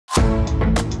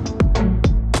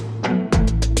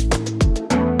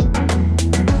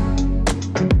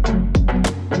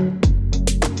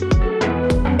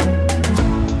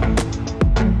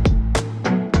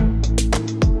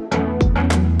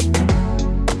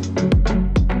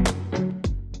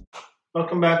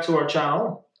Welcome back to our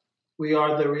channel. We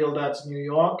are the Real Dads New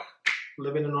York,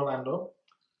 living in Orlando.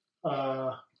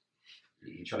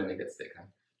 You trying to make it stick, huh?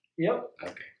 Yep.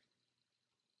 Okay.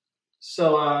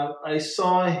 So I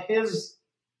saw his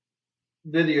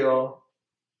video,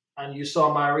 and you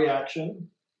saw my reaction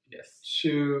Yes.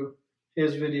 to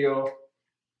his video,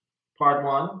 part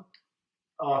one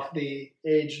of the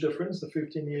age difference, the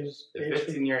 15 years. The age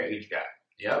 15-year age gap.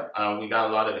 Yep. We got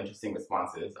a lot of interesting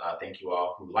responses. Thank you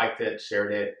all who liked it,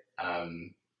 shared it.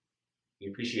 We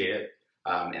appreciate it.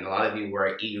 And a lot of you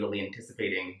were eagerly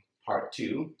anticipating part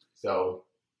two. So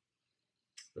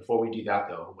before we do that,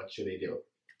 though, what should they do?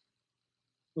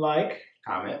 Like,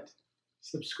 Comment,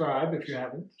 subscribe if you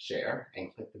haven't. share,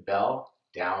 and click the bell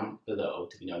down below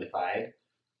to be notified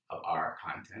of our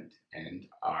content and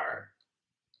our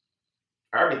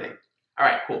everything. All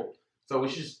right, cool. So we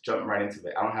should just jump right into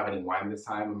it. I don't have any wine this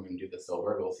time. I'm going to do this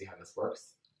sober. We'll see how this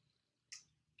works.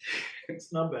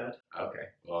 It's not bad. Okay,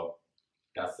 well,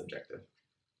 that's subjective.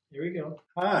 Here we go.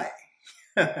 Hi.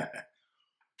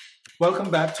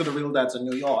 Welcome back to the Real Dads in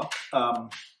New York.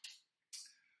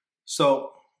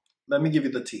 So let me give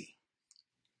you the tea.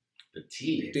 The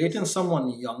tea. Dating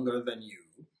someone younger than you,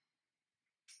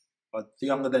 or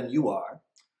younger than you are,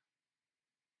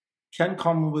 can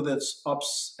come with its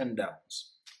ups and downs.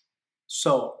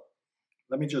 So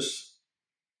let me just...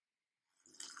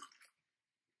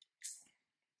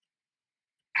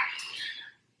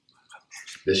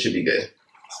 This should be good.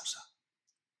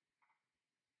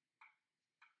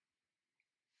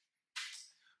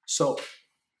 So,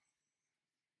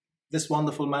 this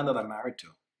wonderful man that I'm married to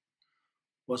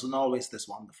wasn't always this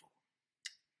wonderful.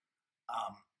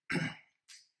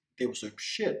 There was some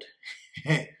shit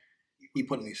he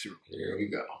put me through. Here we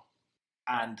go.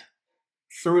 And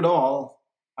through it all,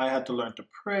 I had to learn to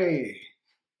pray.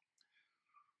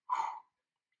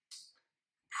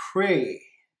 Pray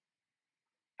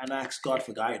and ask God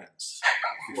for guidance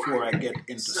before I get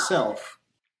into self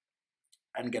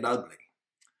and get ugly.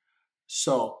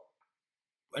 So,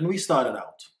 when we started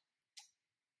out,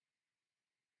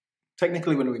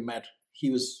 technically when we met, he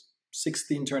was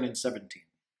 16 turning 17.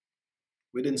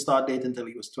 We didn't start dating until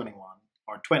he was 21,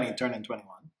 or 20 turning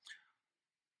 21.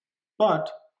 But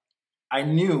I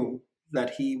knew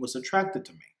that he was attracted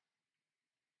to me.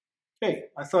 Hey,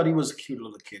 I thought he was a cute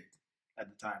little kid at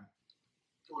the time.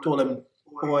 Told him,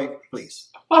 boy, please.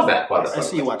 Pause that. Pause that. I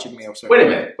see you watching me, sir. Wait a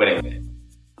minute.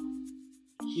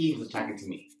 He was attracted to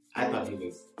me. I thought he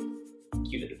was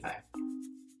cute at the time.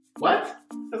 What?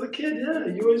 As a kid, yeah,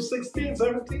 you were 16,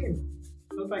 17.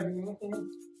 I was like,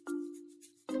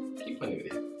 Keep playing with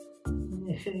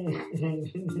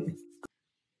it.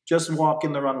 Just walk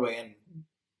in the runway and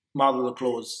model the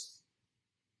clothes.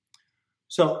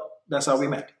 So that's how we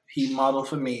met. He modeled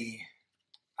for me.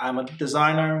 I'm a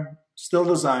designer, still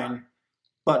design,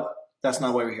 but that's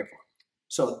not what we're here for.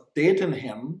 So dating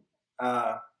him,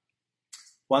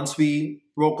 once we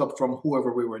broke up from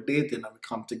whoever we were dating and we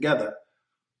come together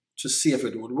to see if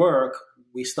it would work,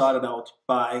 we started out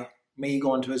by me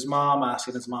going to his mom,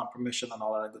 asking his mom permission and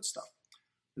all that good stuff.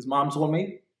 His mom told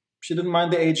me she didn't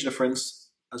mind the age difference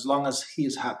as long as he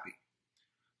is happy.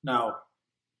 Now,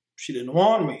 she didn't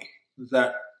warn me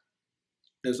that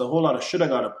there's a whole lot of shit I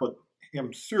got to put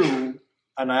him through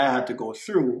and I had to go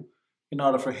through in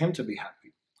order for him to be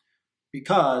happy.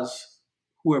 Because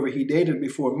whoever he dated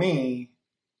before me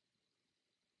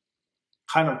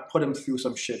kind of put him through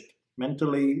some shit,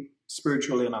 mentally,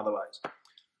 spiritually, and otherwise.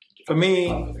 For me...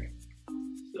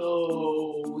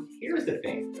 So here's the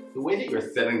thing. The way that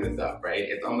you're setting this up, right?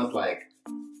 It's almost like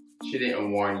she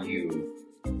didn't warn you.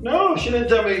 No, she didn't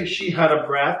tell me she had a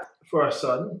brat for a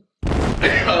son.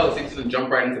 Oh, so you just jump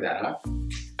right into that, huh?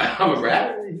 I'm a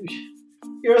brat?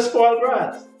 You're a spoiled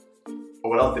brat.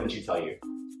 Or what else didn't she tell you?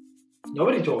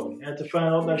 Nobody told me. I had to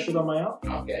find out that shit on my own.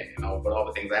 Okay, and I'll put all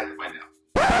the things I have to find out.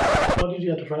 What did you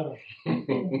have to find out?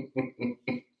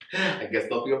 I guess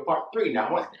there'll be a part 3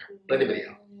 now, wasn't there? Play the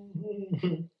video.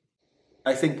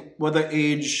 I think whether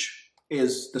age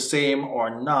is the same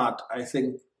or not, I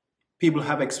think people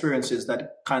have experiences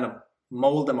that kind of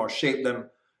mold them or shape them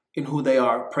in who they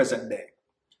are present day.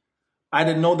 I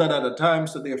didn't know that at the time,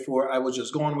 so therefore I was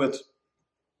just going with,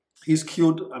 he's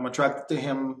cute, I'm attracted to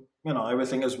him, you know,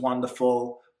 everything is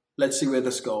wonderful, let's see where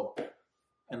this goes.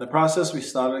 In the process, we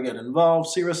started to get involved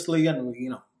seriously and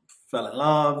we, fell in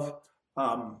love.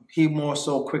 He more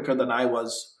so quicker than I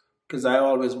was, because I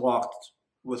always walked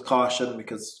with caution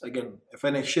because, again,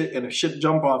 if shit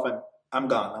jump off, I'm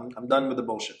gone. I'm done with the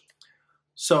bullshit.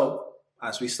 So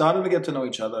as we started to get to know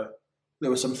each other, there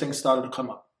were some things started to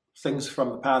come up, things from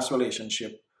the past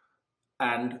relationship.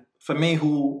 And for me,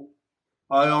 who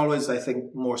I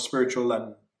think, more spiritual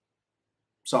than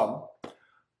some.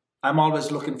 I'm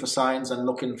always looking for signs and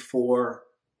looking for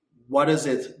what is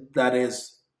it that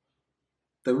is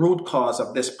the root cause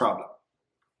of this problem.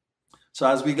 So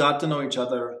as we got to know each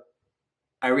other,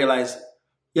 I realized,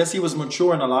 yes, he was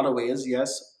mature in a lot of ways,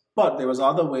 yes, but there was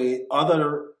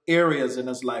other areas in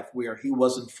his life where he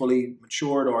wasn't fully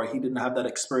matured or he didn't have that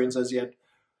experience as yet.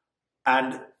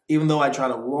 And even though I try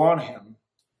to warn him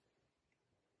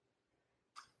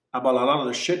about a lot of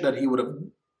the shit that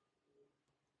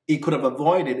he could have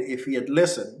avoided if he had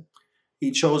listened,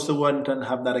 he chose to went and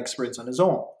have that experience on his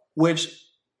own, which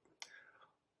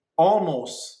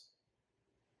almost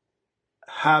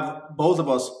have both of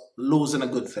us losing a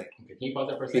good thing. Can you pause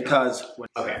that for a second? Because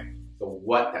okay, so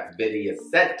what that video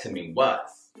said to me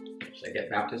was, should I get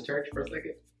Baptist Church for a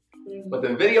second? What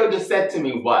the video just said to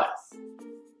me was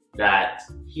that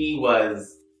he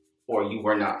was, or you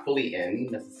were not fully in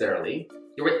necessarily.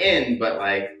 You were in, but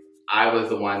like I was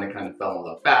the one that kind of fell in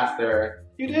love faster.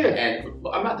 You did. And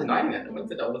well, I'm not denying that. No one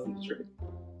said that wasn't true.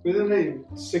 Within the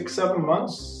 6, 7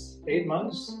 months, 8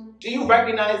 months. Do you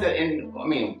recognize that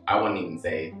I wouldn't even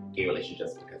say gay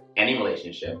relationships, because any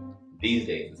relationship, these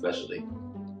days especially,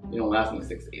 you don't last me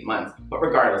 6 to 8 months, but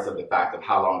regardless of the fact of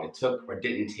how long it took or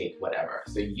didn't take, whatever.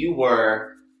 So you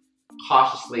were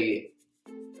cautiously,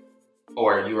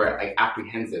 or you were like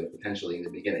apprehensive potentially in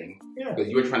the beginning, because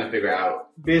you were trying to figure out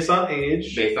based on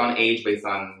age, based on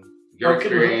your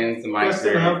experience and my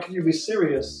experience. How can you be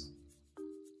serious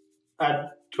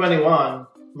at 21?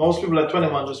 Most people at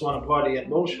 21 just want to party and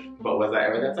bullshit. But was I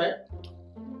ever that type?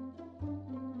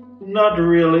 Not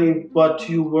really, but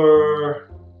you were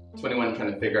 21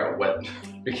 trying to figure out what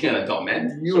being an adult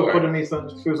meant. You were putting me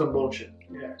through some bullshit.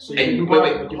 Yeah. So and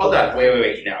hold on.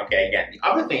 Wait. Now, okay, again, the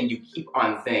other thing you keep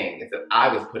on saying is that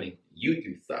I was putting you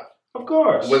through stuff. Of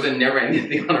course. Was it never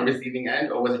anything on the receiving end,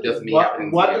 or was it just me?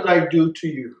 What did I do to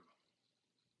you?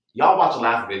 Y'all watched the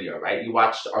last video, right? You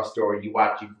watched our story. You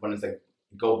want to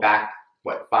go back,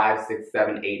 5, 6,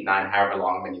 7, 8, 9, however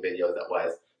long, many videos that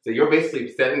was. So you're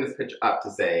basically setting this picture up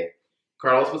to say,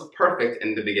 Carlos was perfect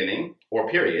in the beginning, or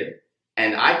period,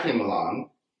 and I came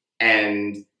along,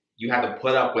 and you had to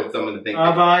put up with some of the things.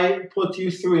 Have I put you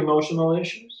through emotional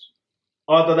issues?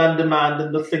 Other than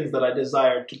demanding the things that I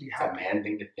desired to be happy?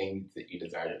 Demanding the things that you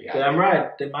desire to be happy. Damn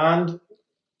right. Demand,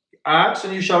 ask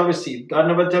and you shall receive. God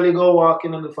never tell you go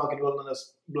walking in the fucking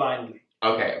wilderness blindly.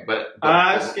 Okay, but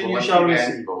ask and you shall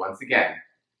receive. But once again,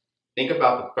 think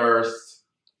about the first,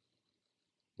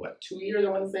 2 years, I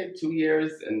want to say, 2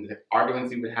 years, and the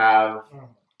arguments you would have,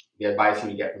 the advice you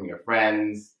would get from your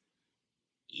friends,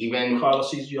 even... Carlos,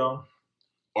 he's young.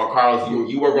 Or Carlos,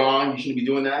 you were wrong, you shouldn't be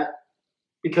doing that?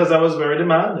 Because I was very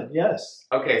demanding, yes.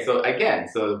 Okay, so again,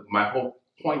 the whole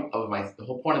point of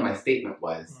my statement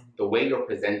was, the way you're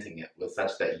presenting it was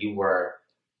such that you were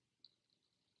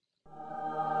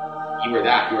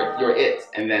it,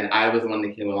 and then I was the one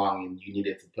that came along, and you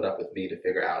needed to put up with me to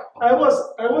figure out. I was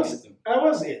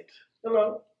it.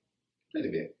 Hello. Play the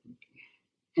video.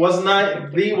 Wasn't I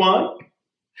the one?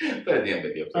 Play the damn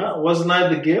video, please. Wasn't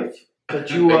I the gift that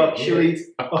you actually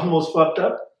almost fucked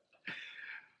up?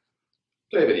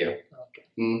 Play the video. Okay.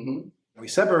 Mm-hmm. We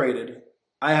separated.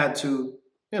 I had to,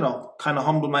 kind of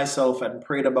humble myself and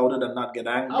prayed about it and not get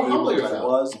angry. Oh, humble yourself. I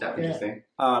was. That's interesting.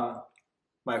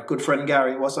 My good friend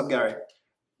Gary, what's up, Gary?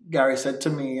 Gary said to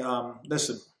me,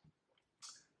 listen,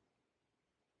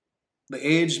 the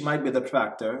age might be the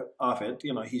factor of it.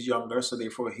 He's younger, so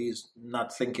therefore he's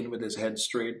not thinking with his head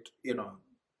straight.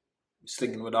 He's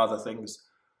thinking with other things.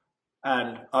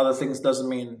 And other things doesn't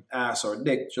mean ass or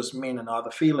dick, just meaning other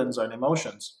feelings and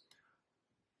emotions.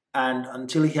 And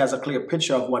until he has a clear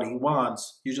picture of what he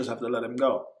wants, you just have to let him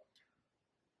go.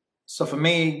 So for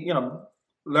me,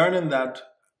 learning that,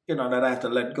 that I have to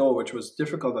let go, which was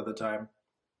difficult at the time,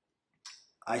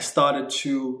 I started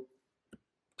to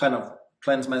kind of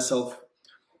cleanse myself.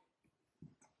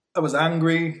 I was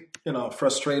angry,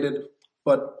 frustrated,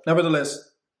 but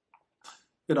nevertheless,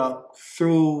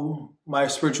 through my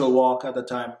spiritual walk at the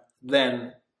time,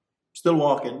 then still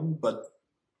walking, but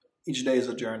each day is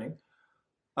a journey,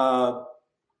 kind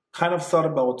of thought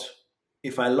about,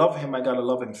 if I love him, I gotta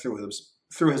love him through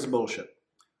his bullshit.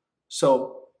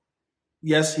 So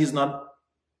yes, he's not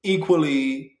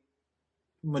equally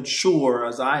mature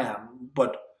as I am,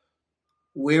 but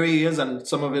where he is and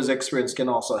some of his experience can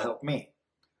also help me.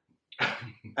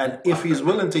 And if he's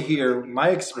willing to hear my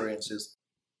experiences.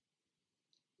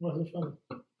 Wasn't fun.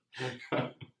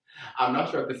 I'm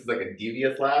not sure if this is like a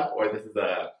devious laugh or this is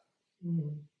a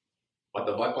what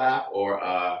the fuck laugh or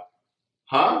a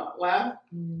laugh.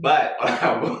 But what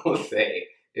I will say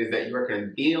is that you are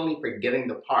conveniently forgetting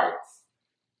the parts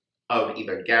of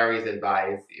either Gary's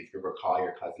advice, if you recall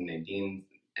your cousin Nadine's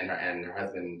and her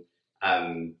husband,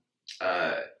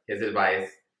 his advice,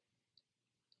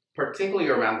 particularly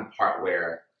around the part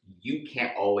where you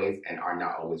can't always and are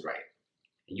not always right.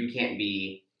 You can't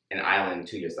be an island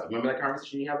to yourself. Remember that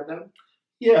conversation you had with them?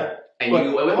 Yeah. And what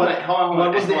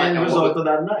was the end result of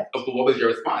that night? What was your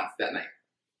response that night?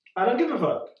 I don't give a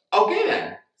fuck. Okay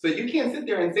then. So you can't sit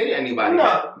there and say to anybody.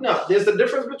 No. There's a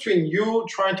difference between you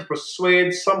trying to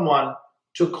persuade someone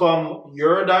to come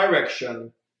your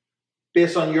direction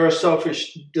based on your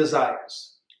selfish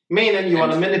desires. Meaning you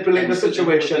want to manipulate the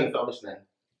situation.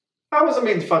 I wasn't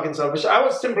being fucking selfish. I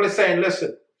was simply saying,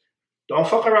 listen, don't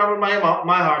fuck around with my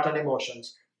heart and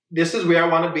emotions. This is where I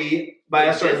want to be by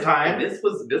a certain time. This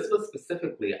was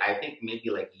specifically, I think maybe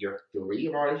like year 3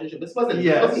 of our relationship. This wasn't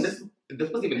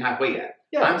even halfway yet.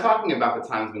 Yeah. I'm talking about the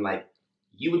times when like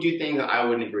you would do things that I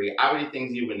wouldn't agree, I would do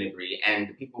things you wouldn't agree, and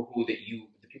the people who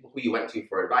you went to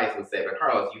for advice would say, but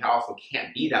Carlos, you also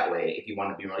can't be that way if you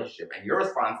want to be in a relationship. And your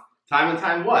response, time and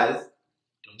time, was,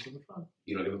 don't give a fuck.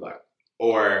 You don't give a fuck.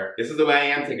 Or this is the way I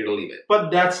am, take it or leave it. But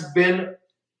that's been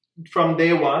from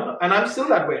day one, and I'm still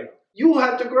that way now. You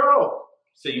had to grow.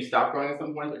 So you stopped growing at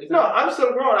some point? No, I'm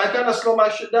still growing. I kind of slow my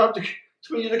shit down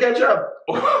for you to catch up.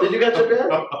 Did you catch up yet?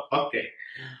 Okay.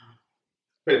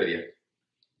 Play the video.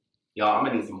 Y'all, I'm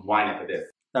going to need some wine after this.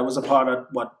 That was a part of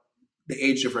what the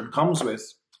age difference comes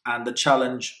with, and the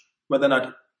challenge, whether or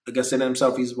not, I guess in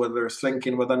himself, he's whether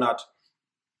thinking whether or not,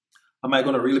 am I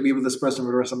going to really be with this person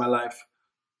for the rest of my life?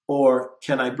 Or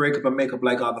can I break up and make up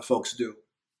like other folks do?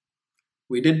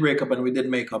 We did break up and we did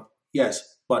make up,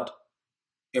 yes, but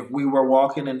if we were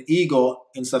walking in ego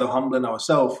instead of humbling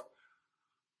ourselves,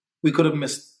 we could have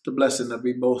missed the blessing that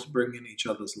we both bring in each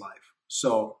other's life.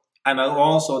 So, and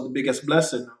also the biggest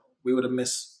blessing, we would have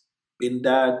missed being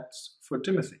dads for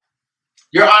Timothy.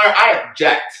 Your Honor, I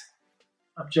object.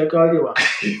 Object all you want.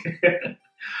 Okay,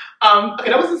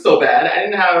 that wasn't so bad. I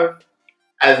didn't have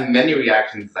as many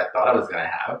reactions as I thought I was going to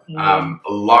have.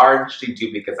 Largely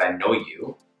due because I know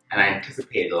you, and I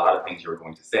anticipated a lot of things you were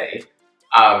going to say.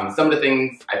 Some of the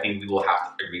things, I think we will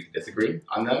have to agree to disagree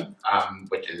on them,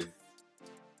 which is...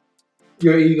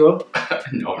 Your ego?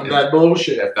 No. And that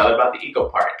bullshit. That's not about the ego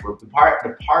part. The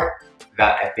part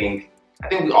that I think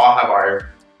we all have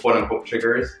our quote-unquote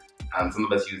triggers. Some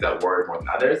of us use that word more than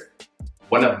others.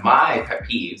 One of my pet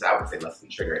peeves, I would say less than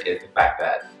trigger, is the fact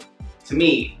that, to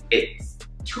me, it's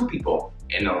 2 people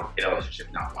in a relationship,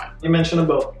 not 1. You mentioned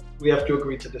about we have to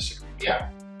agree to disagree. Yeah.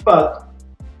 But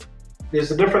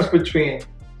there's a difference between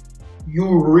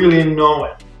you really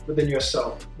knowing within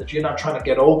yourself that you're not trying to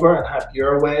get over and have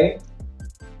your way,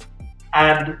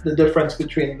 and the difference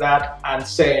between that and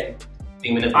saying,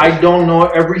 I don't know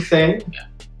everything,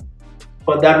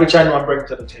 but that which I know I bring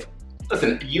to the table.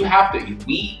 Listen, you have to,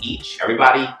 we each,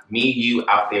 everybody, me, you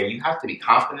out there, you have to be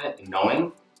confident in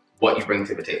knowing what you bring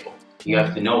to the table. You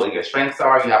have to know what your strengths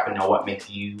are, you have to know what makes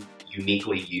you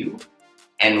uniquely you,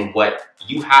 and what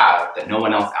you have that no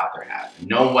one else out there has.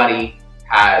 Nobody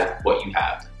has what you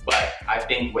have. But I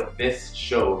think what this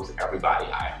shows everybody,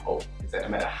 I hope, is that no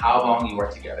matter how long you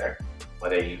work together,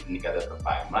 whether you've been together for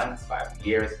 5 months, 5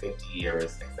 years, 50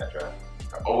 years, etc.,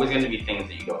 there are always going to be things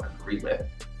that you don't agree with.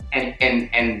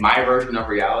 And my version of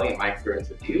reality and my experience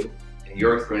with you and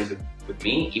your experience with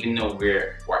me, even though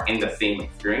we're in the same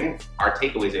experience, our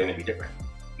takeaways are going to be different.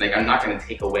 Like, I'm not going to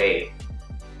take away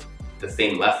the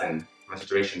same lesson from a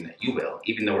situation that you will,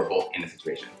 even though we're both in a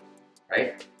situation,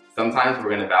 right? Sometimes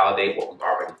we're going to validate what we've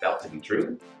already felt to be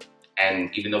true, and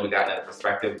even though we got another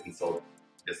perspective, we can still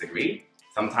disagree.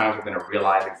 Sometimes we're going to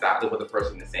realize exactly what the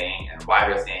person is saying and why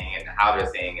they're saying it and how they're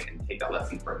saying it, and take that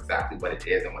lesson for exactly what it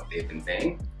is and what they've been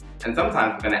saying. And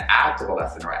sometimes we're going to add to the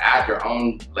lesson or add your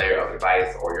own layer of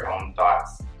advice or your own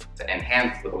thoughts to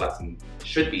enhance what the lesson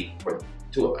should be for the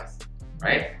 2 of us,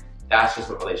 right? That's just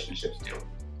what relationships do.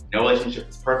 No relationship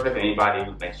is perfect. Anybody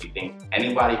who makes you think,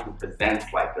 anybody who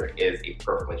presents like there is a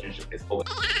perfect relationship is full of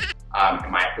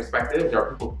in my perspective, there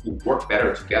are people who work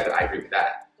better together. I agree with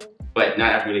that. But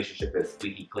not every relationship is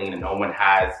squeaky clean, and no one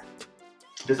has,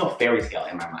 there's no fairy tale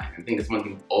in my mind. I think that's one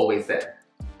thing we've always said.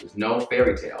 There's no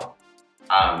fairy tale.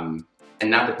 And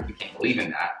not that people can't believe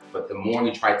in that, but the more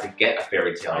you try to get a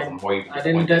fairy tale, the more you I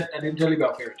didn't tell you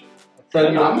about fairy tale. I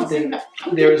tell you, I'm not saying that.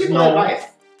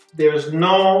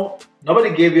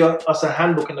 Nobody gave us a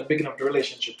handbook in the beginning of the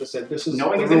relationship that said this is no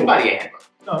one gives anybody a handbook.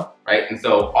 No. Right? And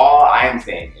so all I am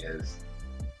saying is,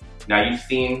 now you've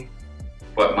seen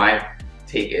what my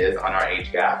take is on our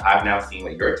age gap. I've now seen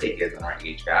what your take is on our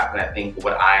age gap. And I think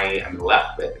what I am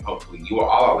left with, and hopefully you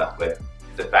all are left with,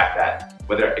 is the fact that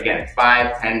Whether, again, it's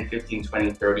 5, 10, 15,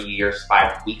 20, 30 years,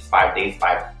 5 weeks, 5 days,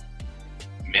 5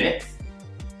 minutes.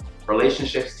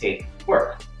 Relationships take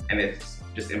work. And it's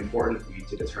just important for you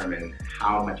to determine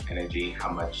how much energy,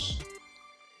 how much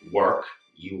work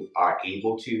you are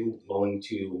able to, willing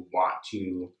to, want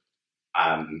to,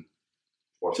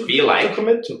 or feel like. To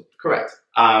commit to. Correct.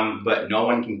 But no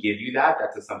one can give you that.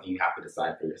 That's just something you have to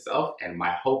decide for yourself. And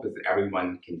my hope is that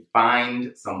everyone can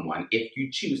find someone, if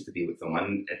you choose to be with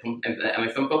someone.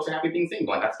 And some folks are happy being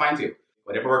single, and that's fine too.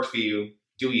 Whatever works for you,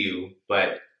 do you.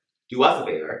 But do us a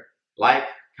favor. Like,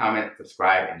 comment,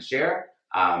 subscribe, and share.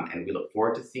 And we look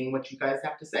forward to seeing what you guys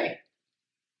have to say.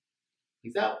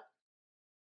 Peace out.